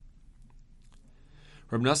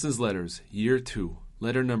Reb Noson's Letters, Year 2,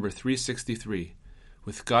 Letter number 363.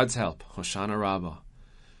 With God's help, Hoshana Rabbah.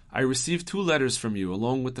 I received 2 letters from you,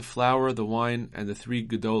 along with the flour, the wine, and the 3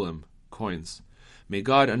 gedolim, coins. May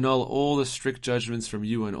God annul all the strict judgments from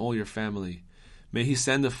you and all your family. May He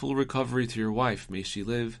send a full recovery to your wife, may she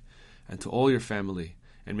live, and to all your family,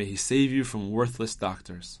 and may He save you from worthless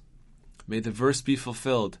doctors. May the verse be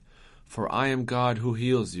fulfilled, for I am God who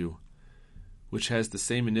heals you, which has the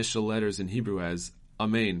same initial letters in Hebrew as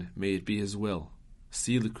Amen, may it be His will.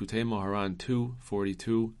 See Likutei Moharan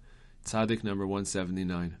 2:42, Tzaddik number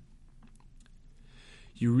 179.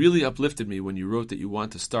 You really uplifted me when you wrote that you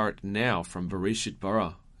want to start now from Bereshit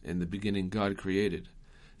Bara, in the beginning God created.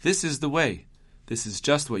 This is the way. This is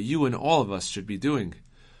just what you and all of us should be doing.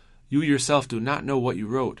 You yourself do not know what you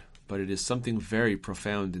wrote, but it is something very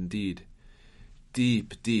profound indeed.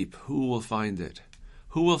 Deep, deep, who will find it?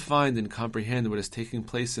 Who will find and comprehend what is taking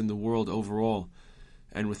place in the world overall,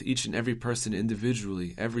 and with each and every person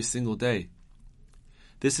individually, every single day?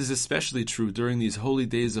 This is especially true during these holy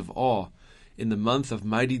days of awe, in the month of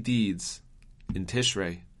mighty deeds, in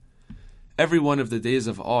Tishrei. Every one of the days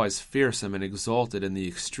of awe is fearsome and exalted in the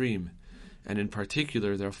extreme, and in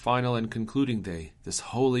particular their final and concluding day, this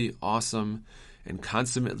holy, awesome, and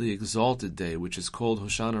consummately exalted day, which is called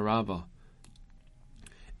Hoshana Rabbah.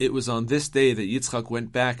 It was on this day that Yitzchak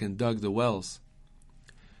went back and dug the wells.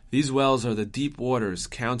 These wells are the deep waters,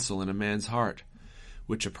 counsel in a man's heart,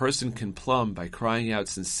 which a person can plumb by crying out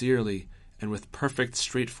sincerely and with perfect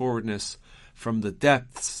straightforwardness, "From the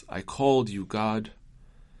depths I called you, God."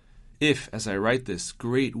 If, as I write this,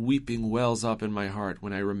 great weeping wells up in my heart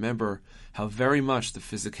when I remember how very much the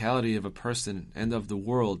physicality of a person and of the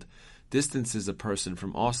world distances a person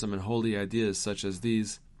from awesome and holy ideas such as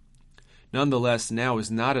these, nonetheless, now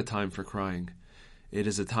is not a time for crying. It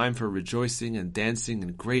is a time for rejoicing and dancing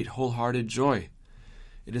in great wholehearted joy.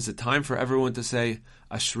 It is a time for everyone to say,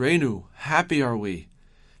 Ashreinu, happy are we.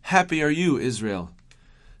 Happy are you, Israel.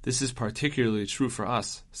 This is particularly true for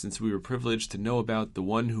us, since we were privileged to know about the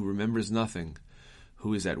one who remembers nothing,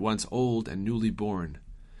 who is at once old and newly born.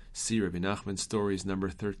 See Rabbi Nachman's Stories number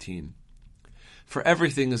 13. For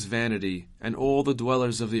everything is vanity, and all the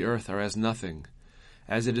dwellers of the earth are as nothing.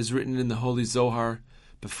 As it is written in the Holy Zohar,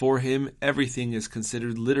 before Him everything is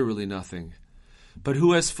considered literally nothing. But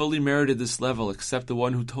who has fully merited this level except the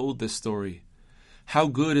one who told this story? How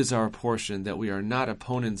good is our portion that we are not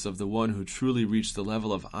opponents of the one who truly reached the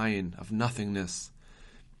level of ayin, of nothingness.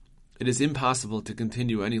 It is impossible to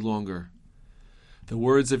continue any longer. The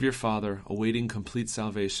words of your Father, awaiting complete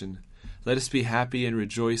salvation, let us be happy and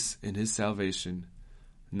rejoice in His salvation.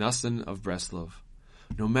 Noson of Breslov.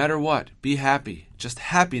 No matter what, be happy, just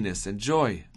happiness and joy.